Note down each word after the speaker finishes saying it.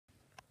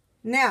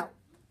Now,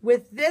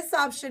 with this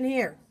option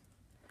here,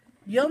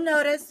 you'll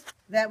notice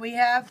that we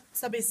have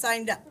somebody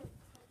signed up.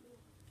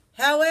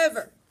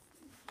 However,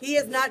 he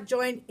has not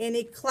joined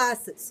any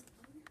classes.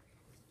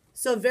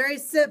 So very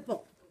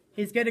simple.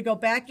 He's going to go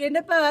back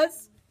into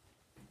Buzz.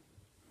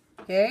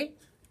 Okay,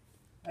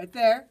 right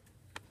there.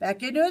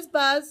 Back into his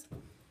Buzz.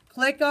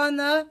 Click on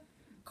the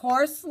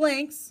course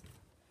links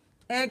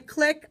and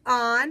click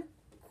on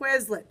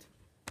Quizlet.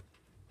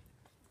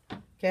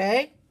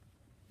 Okay,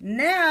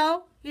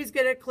 now he's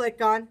going to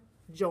click on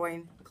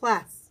Join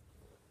Class.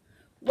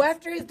 Well,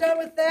 after he's done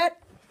with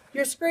that,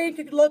 your screen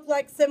could look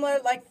similar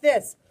like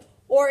this.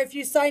 Or if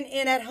you sign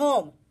in at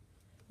home,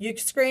 your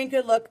screen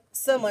could look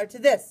similar to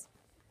this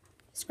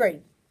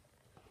screen.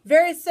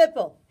 Very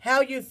simple.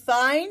 How you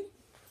find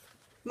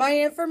my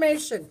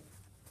information,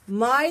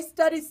 my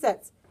study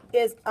sets,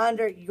 is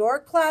under your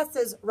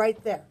classes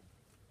right there.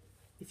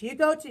 If you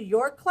go to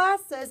your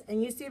classes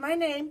and you see my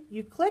name,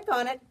 you click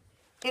on it,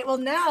 it will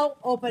now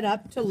open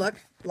up to look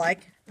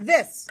like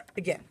this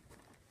again.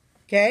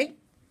 Okay?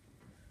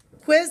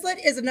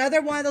 Quizlet is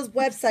another one of those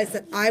websites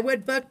that I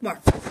would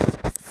bookmark.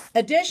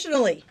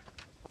 Additionally,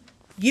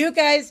 you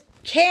guys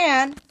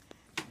can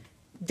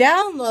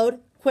download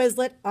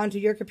Quizlet onto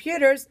your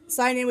computers,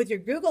 sign in with your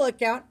Google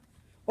account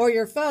or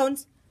your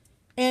phones,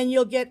 and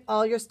you'll get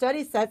all your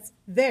study sets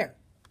there.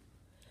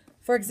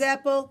 For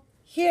example,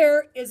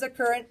 here is a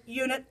current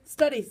unit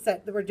study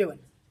set that we're doing.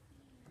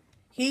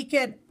 He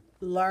can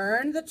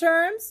learn the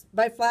terms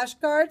by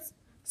flashcards,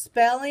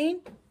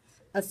 spelling,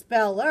 a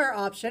speller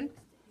option.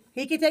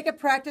 He can take a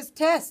practice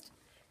test.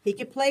 He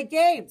can play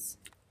games.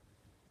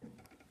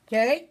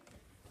 Okay?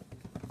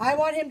 I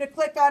want him to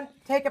click on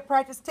take a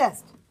practice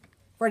test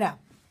for now.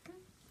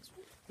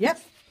 Yep,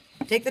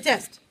 take the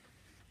test.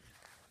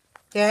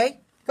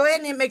 Okay? Go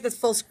ahead and make this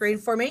full screen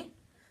for me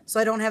so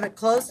I don't have it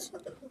closed.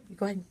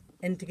 Go ahead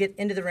and to get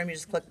into the room, you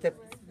just click the...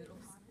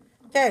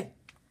 Okay.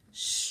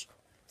 Shh.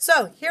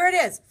 So, here it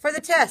is for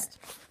the test.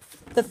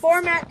 The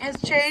format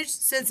has changed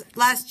since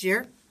last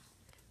year.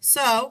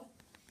 So,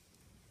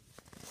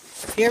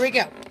 here we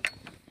go.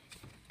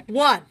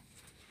 1.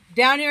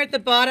 Down here at the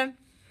bottom,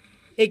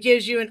 it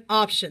gives you an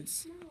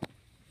options.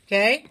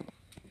 Okay?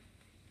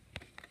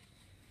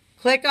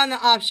 Click on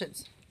the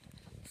options.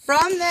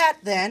 From that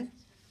then,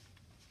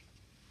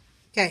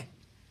 okay,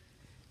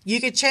 you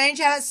could change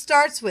how it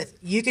starts with.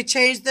 You could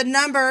change the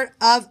number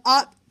of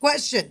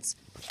questions.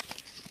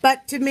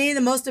 But to me,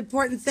 the most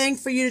important thing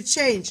for you to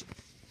change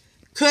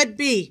could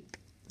be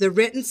the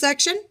written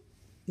section.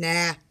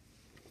 Nah.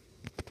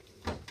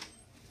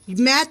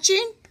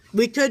 Matching.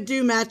 We could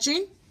do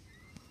matching.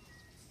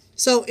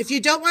 So if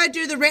you don't want to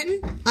do the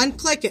written,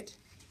 unclick it.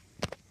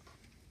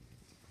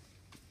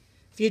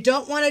 If you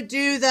don't want to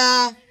do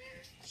the...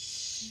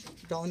 Shh,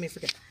 don't let me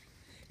forget.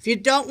 If you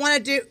don't want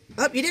to do...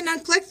 Oh, you didn't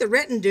unclick the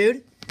written,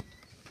 dude.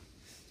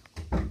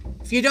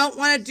 If you don't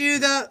want to do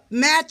the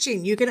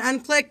matching, you can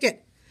unclick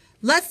it.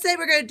 Let's say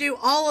we're going to do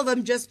all of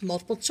them just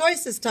multiple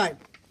choice this time.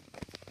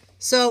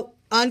 So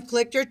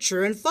unclick your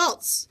true and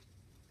false.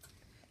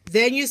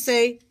 Then you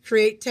say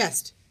create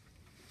test.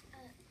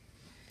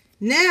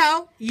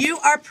 Now you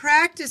are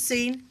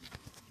practicing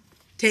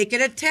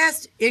taking a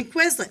test in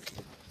Quizlet.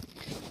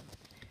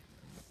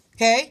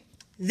 Okay?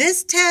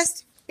 This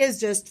test is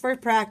just for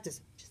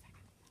practice.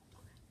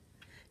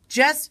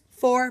 Just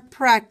for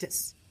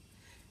practice.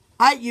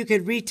 You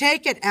could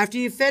retake it after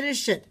you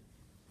finish it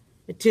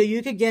until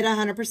you could get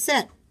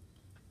 100%.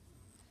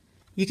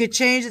 You could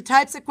change the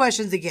types of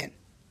questions again.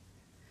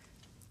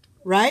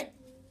 Right?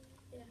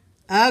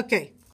 Yeah. Okay.